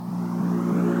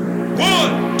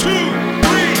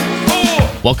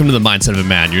Welcome to the Mindset of a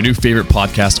Man, your new favorite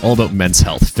podcast all about men's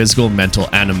health, physical, mental,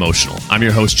 and emotional. I'm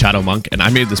your host, Chad Monk, and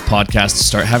I made this podcast to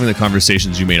start having the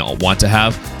conversations you may not want to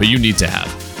have, but you need to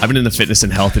have. I've been in the fitness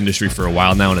and health industry for a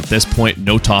while now, and at this point,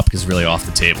 no topic is really off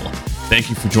the table. Thank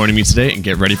you for joining me today, and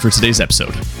get ready for today's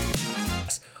episode.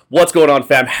 What's going on,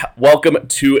 fam? Welcome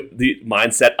to the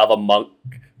Mindset of a Man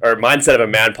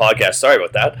podcast. Sorry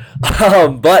about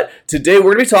that. But today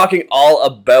we're going to be talking all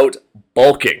about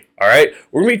bulking. All right,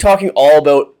 we're going to be talking all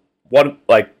about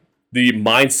the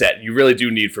mindset you really do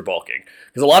need for bulking,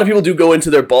 because a lot of people do go into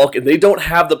their bulk and they don't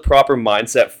have the proper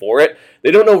mindset for it.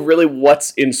 They don't know really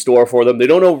what's in store for them. They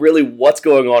don't know really what's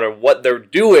going on or what they're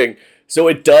doing. So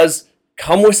it does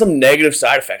come with some negative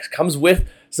side effects. Comes with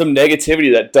some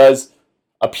negativity that does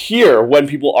appear when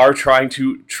people are trying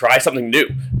to try something new.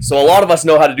 So a lot of us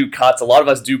know how to do cuts. A lot of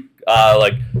us do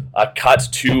cuts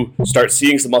to start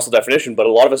seeing some muscle definition, but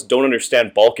a lot of us don't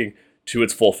understand bulking to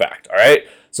its full fact. All right,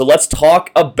 so let's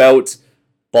talk about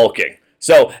bulking.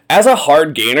 So as a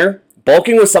hard gainer,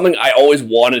 bulking was something I always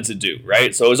wanted to do,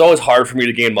 right? So it was always hard for me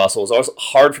to gain muscle. It was always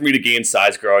hard for me to gain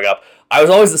size growing up. I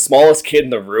was always the smallest kid in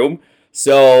the room.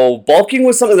 So bulking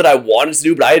was something that I wanted to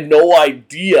do, but I had no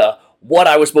idea what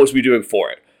I was supposed to be doing for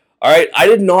it. All right, I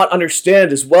did not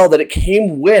understand as well that it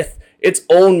came with its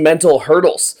own mental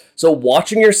hurdles. So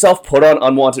watching yourself put on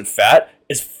unwanted fat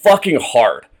is fucking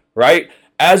hard, right?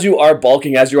 As you are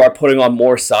bulking, as you are putting on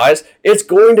more size, it's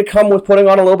going to come with putting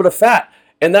on a little bit of fat.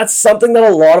 And that's something that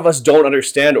a lot of us don't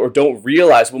understand or don't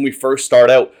realize when we first start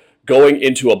out going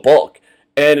into a bulk.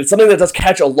 And it's something that does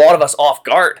catch a lot of us off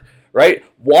guard, right?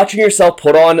 Watching yourself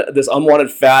put on this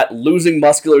unwanted fat, losing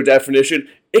muscular definition,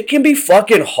 it can be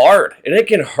fucking hard and it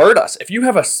can hurt us. If you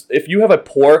have a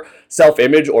poor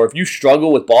self-image or if you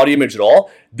struggle with body image at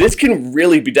all, this can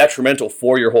really be detrimental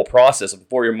for your whole process and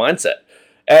for your mindset.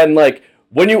 And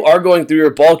when you are going through your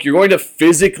bulk, you're going to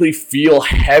physically feel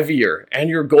heavier and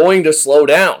you're going to slow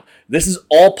down. This is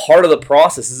all part of the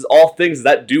process. This is all things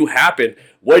that do happen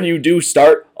when you do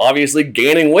start obviously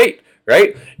gaining weight,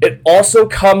 right? It also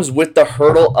comes with the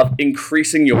hurdle of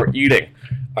increasing your eating.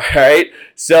 All right.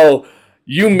 So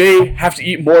you may have to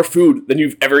eat more food than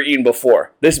you've ever eaten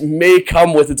before. This may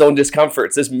come with its own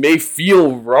discomforts. This may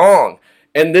feel wrong.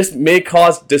 And this may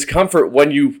cause discomfort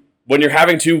when you're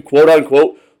having to, quote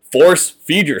unquote, force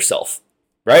feed yourself,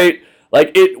 right?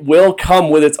 It will come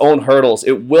with its own hurdles.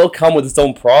 It will come with its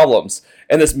own problems.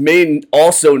 And this may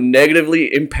also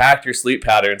negatively impact your sleep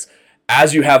patterns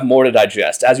as you have more to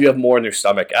digest, as you have more in your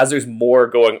stomach, as there's more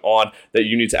going on that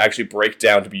you need to actually break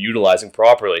down to be utilizing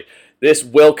properly. This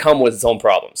will come with its own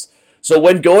problems. So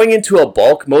when going into a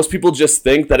bulk, most people just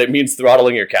think that it means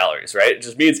throttling your calories, right? It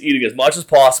just means eating as much as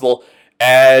possible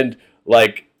and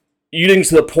eating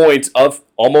to the point of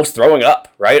almost throwing up,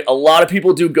 right? A lot of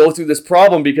people do go through this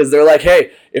problem because they're like,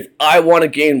 hey, if I want to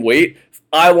gain weight, if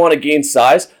I want to gain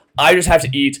size, I just have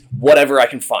to eat whatever I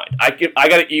can find. I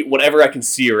got to eat whatever I can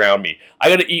see around me. I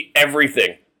got to eat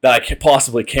everything that I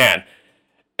possibly can.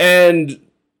 And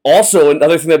also,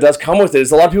 another thing that does come with it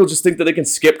is a lot of people just think that they can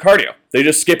skip cardio. They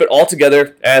just skip it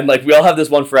altogether. And we all have this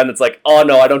one friend that's like, oh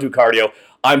no, I don't do cardio.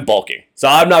 I'm bulking. So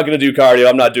I'm not going to do cardio.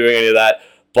 I'm not doing any of that.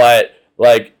 But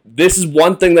this is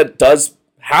one thing that does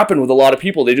happen with a lot of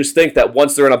people. They just think that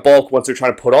once they're in a bulk, once they're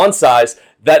trying to put on size,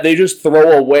 that they just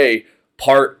throw away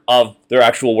part of their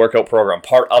actual workout program,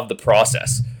 part of the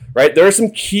process, right? There are some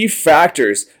key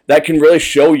factors that can really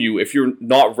show you if you're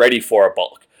not ready for a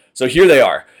bulk. So here they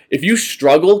are. If you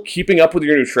struggle keeping up with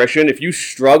your nutrition, if you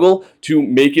struggle to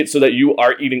make it so that you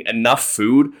are eating enough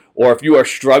food, or if you are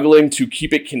struggling to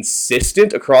keep it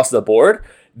consistent across the board,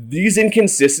 these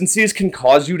inconsistencies can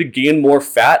cause you to gain more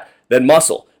fat than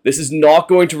muscle. This is not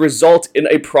going to result in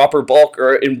a proper bulk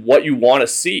or in what you want to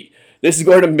see. This is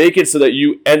going to make it so that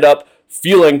you end up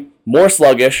feeling more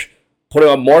sluggish, putting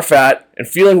on more fat, and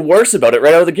feeling worse about it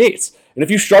right out of the gates. And if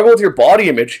you struggle with your body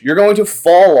image, you're going to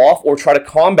fall off or try to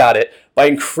combat it by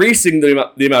increasing the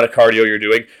amount of cardio you're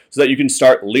doing so that you can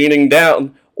start leaning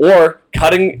down or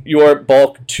cutting your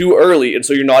bulk too early, and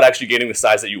so you're not actually gaining the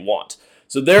size that you want.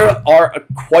 So there are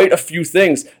quite a few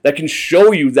things that can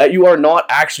show you that you are not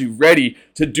actually ready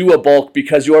to do a bulk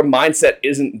because your mindset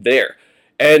isn't there.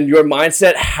 And your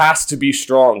mindset has to be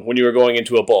strong when you are going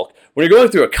into a bulk. When you're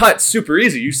going through a cut, it's super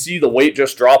easy. You see the weight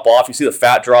just drop off. You see the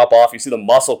fat drop off. You see the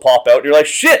muscle pop out. And you're like,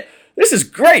 shit, this is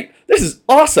great. This is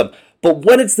awesome. But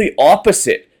when it's the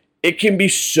opposite, it can be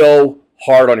so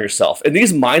hard on yourself. And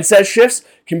these mindset shifts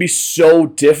can be so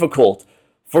difficult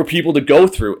for people to go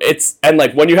through.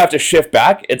 When you have to shift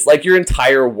back, it's like your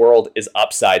entire world is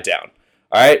upside down.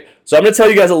 All right. So I'm going to tell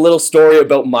you guys a little story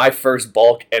about my first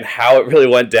bulk and how it really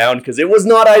went down, because it was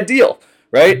not ideal.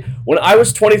 right? When I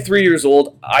was 23 years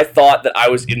old, I thought that I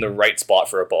was in the right spot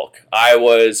for a bulk. I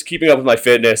was keeping up with my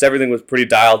fitness. Everything was pretty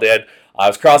dialed in. I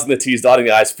was crossing the T's, dotting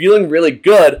the I's, feeling really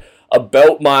good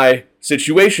about my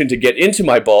situation to get into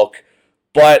my bulk.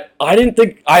 But I didn't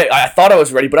think, I thought I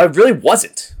was ready, but I really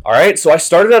wasn't. All right. So I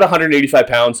started at 185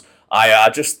 pounds. I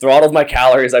just throttled my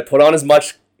calories. I put on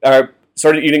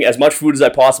started eating as much food as I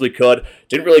possibly could.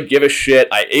 Didn't really give a shit.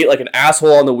 I ate like an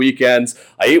asshole on the weekends.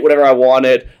 I ate whatever I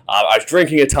wanted. I was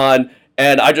drinking a ton.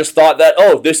 And I just thought that,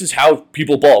 oh, this is how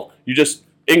people bulk. You just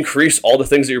increase all the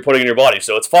things that you're putting in your body.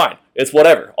 So it's fine. It's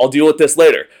whatever. I'll deal with this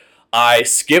later. I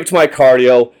skipped my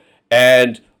cardio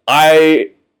and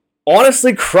I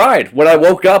honestly cried when I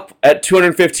woke up at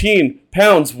 215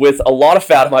 pounds with a lot of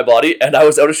fat on my body and I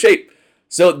was out of shape.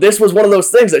 So this was one of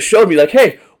those things that showed me like,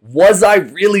 hey, was I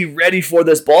really ready for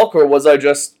this bulk or was I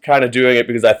just kind of doing it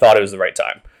because I thought it was the right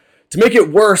time? To make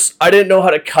it worse, I didn't know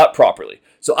how to cut properly.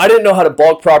 So I didn't know how to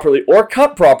bulk properly or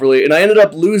cut properly, and I ended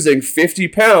up losing 50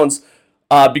 pounds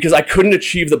because I couldn't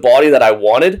achieve the body that I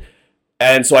wanted.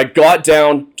 And so I got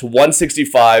down to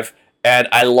 165 and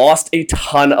I lost a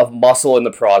ton of muscle in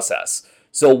the process.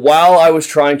 So while I was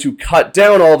trying to cut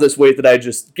down all of this weight that I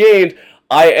just gained,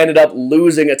 I ended up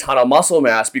losing a ton of muscle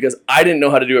mass because I didn't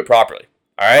know how to do it properly.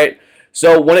 All right.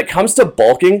 So when it comes to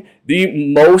bulking,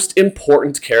 the most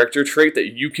important character trait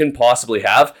that you can possibly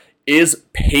have is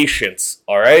patience.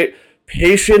 All right.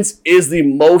 Patience is the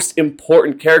most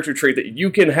important character trait that you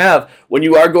can have when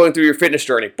you are going through your fitness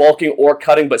journey, bulking or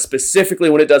cutting, but specifically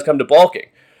when it does come to bulking.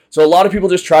 So a lot of people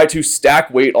just try to stack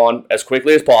weight on as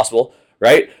quickly as possible,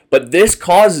 right? But this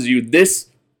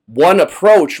one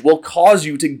approach will cause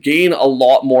you to gain a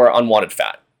lot more unwanted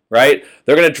fat, right?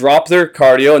 They're going to drop their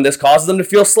cardio and this causes them to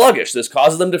feel sluggish. This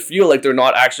causes them to feel like they're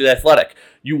not actually athletic.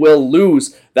 You will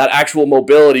lose that actual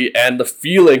mobility and the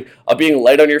feeling of being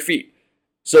light on your feet.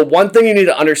 So one thing you need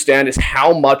to understand is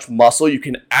how much muscle you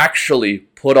can actually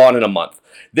put on in a month.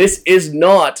 This is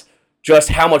not just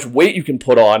how much weight you can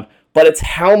put on, but it's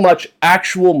how much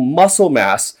actual muscle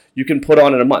mass you can put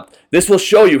on in a month. This will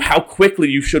show you how quickly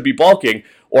you should be bulking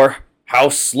or how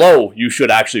slow you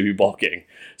should actually be bulking.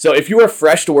 So if you are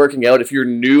fresh to working out, if you're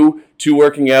new to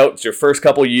working out, it's your first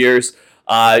couple years,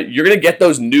 you're going to get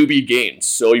those newbie gains.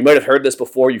 So you might have heard this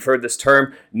before. You've heard this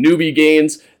term, newbie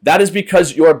gains. That is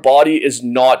because your body is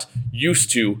not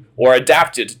used to or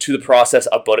adapted to the process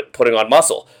of putting on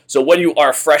muscle. So when you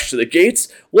are fresh to the gates,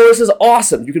 well, this is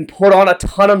awesome. You can put on a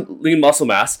ton of lean muscle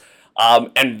mass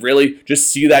and really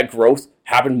just see that growth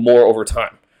happen more over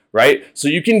time, right? So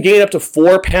you can gain up to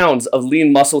 4 pounds of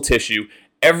lean muscle tissue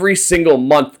every single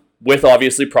month with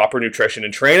obviously proper nutrition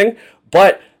and training.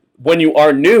 But when you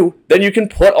are new, then you can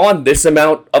put on this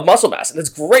amount of muscle mass. And it's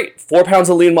great. 4 pounds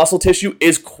of lean muscle tissue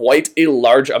is quite a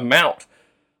large amount.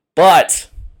 But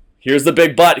here's the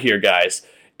big but here, guys.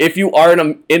 If you are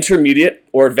an intermediate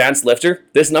or advanced lifter,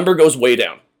 this number goes way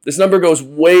down. This number goes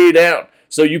way down.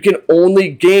 So you can only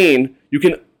gain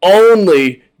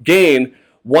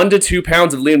 1 to 2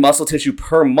 pounds of lean muscle tissue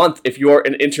per month if you're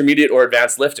an intermediate or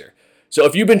advanced lifter. So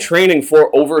if you've been training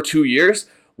for over 2 years,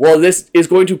 well, this is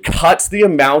going to cut the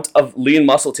amount of lean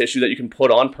muscle tissue that you can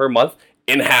put on per month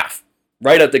in half,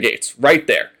 right out the gates, right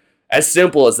there. As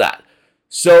simple as that.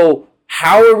 So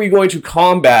how are we going to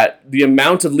combat the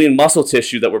amount of lean muscle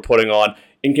tissue that we're putting on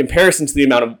in comparison to the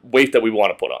amount of weight that we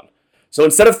want to put on? So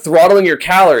instead of throttling your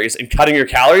calories and cutting your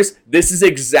calories, this is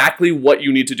exactly what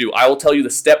you need to do. I will tell you the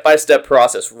step-by-step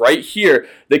process right here,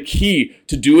 the key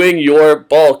to doing your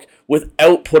bulk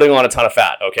without putting on a ton of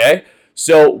fat, okay?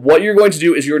 So what you're going to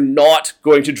do is you're not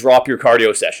going to drop your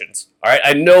cardio sessions, all right?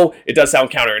 I know it does sound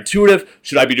counterintuitive.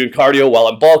 Should I be doing cardio while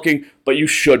I'm bulking? But you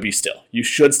should be still. You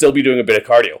should still be doing a bit of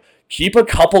cardio. Keep a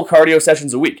couple cardio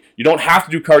sessions a week. You don't have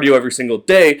to do cardio every single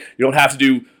day. You don't have to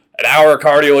do an hour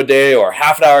cardio a day or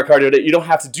half an hour cardio a day. You don't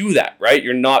have to do that, right?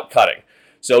 You're not cutting.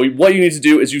 So what you need to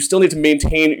do is you still need to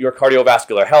maintain your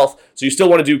cardiovascular health. So you still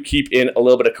want to keep in a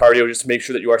little bit of cardio just to make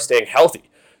sure that you are staying healthy.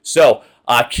 So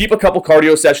keep a couple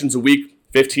cardio sessions a week,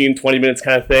 15, 20 minutes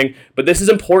kind of thing. But this is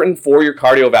important for your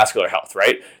cardiovascular health,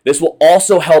 right? This will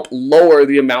also help lower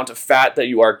the amount of fat that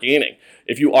you are gaining.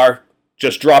 If you are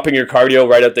just dropping your cardio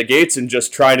right out the gates and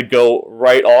just trying to go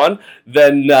right on,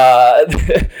 then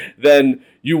then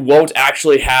you won't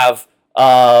actually have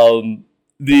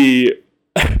the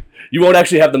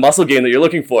muscle gain that you're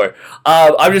looking for.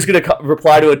 I'm just going to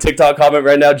reply to a TikTok comment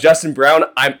right now. Justin Brown,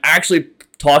 I'm actually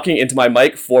talking into my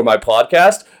mic for my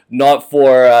podcast, not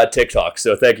for TikTok.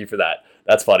 So thank you for that.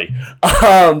 That's funny.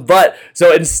 But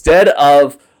so instead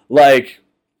of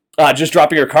just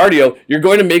dropping your cardio, you're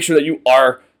going to make sure that you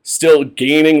are still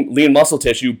gaining lean muscle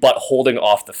tissue, but holding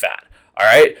off the fat. All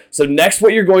right. So next,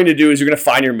 what you're going to do is you're going to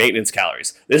find your maintenance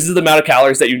calories. This is the amount of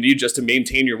calories that you need just to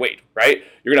maintain your weight, right?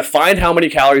 You're going to find how many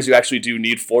calories you actually do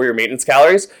need for your maintenance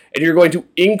calories, and you're going to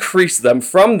increase them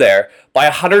from there by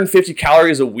 150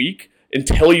 calories a week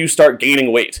until you start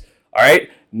gaining weight. All right.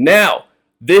 Now,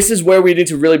 this is where we need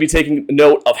to really be taking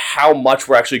note of how much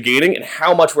we're actually gaining and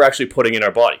how much we're actually putting in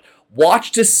our body.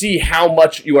 Watch to see how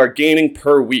much you are gaining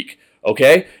per week.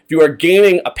 Okay. If you are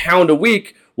gaining a pound a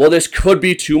week, well, this could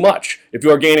be too much. If you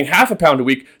are gaining half a pound a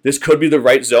week, this could be the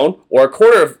right zone, or a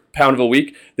quarter of a pound of a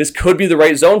week. This could be the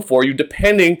right zone for you,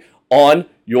 depending on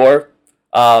your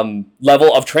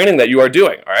level of training that you are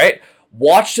doing. All right.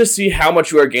 Watch to see how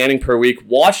much you are gaining per week.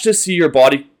 Watch to see your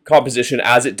body composition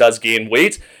as it does gain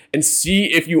weight, and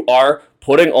see if you are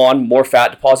putting on more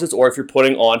fat deposits or if you're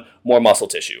putting on more muscle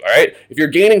tissue. All right. If you're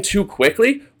gaining too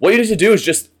quickly, what you need to do is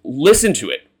just listen to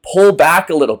it. Pull back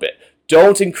a little bit.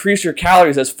 Don't increase your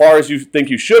calories as far as you think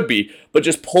you should be, but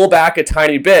just pull back a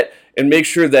tiny bit and make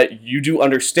sure that you do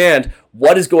understand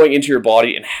what is going into your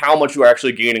body and how much you are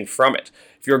actually gaining from it.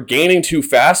 If you're gaining too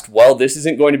fast, well, this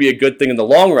isn't going to be a good thing in the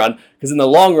long run, because in the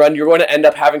long run, you're going to end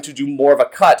up having to do more of a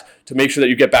cut to make sure that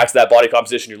you get back to that body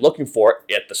composition you're looking for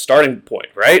at the starting point,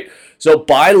 right? So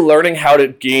by learning how to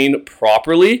gain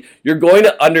properly, you're going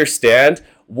to understand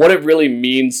what it really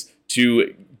means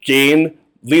to gain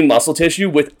lean muscle tissue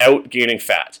without gaining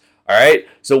fat. All right.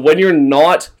 So when you're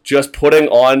not just putting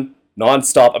on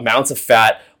nonstop amounts of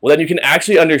fat, well, then you can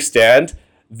actually understand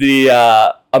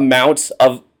the amount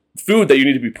of food that you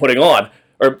need to be putting on,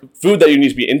 or food that you need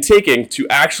to be intaking to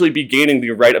actually be gaining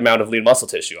the right amount of lean muscle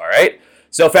tissue. All right.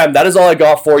 So fam, that is all I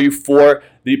got for you for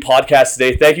the podcast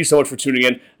today. Thank you so much for tuning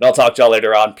in, and I'll talk to y'all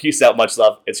later on. Peace out. Much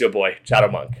love. It's your boy, Shadow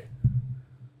Monk.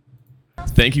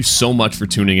 Thank you so much for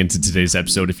tuning into today's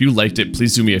episode. If you liked it,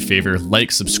 please do me a favor,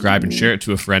 like, subscribe, and share it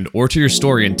to a friend or to your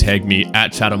story and tag me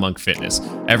at Shadow Monk Fitness.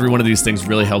 Every one of these things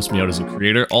really helps me out as a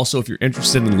creator. Also, if you're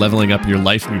interested in leveling up your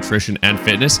life, nutrition, and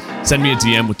fitness, send me a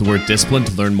DM with the word discipline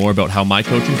to learn more about how my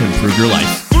coaching can improve your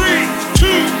life.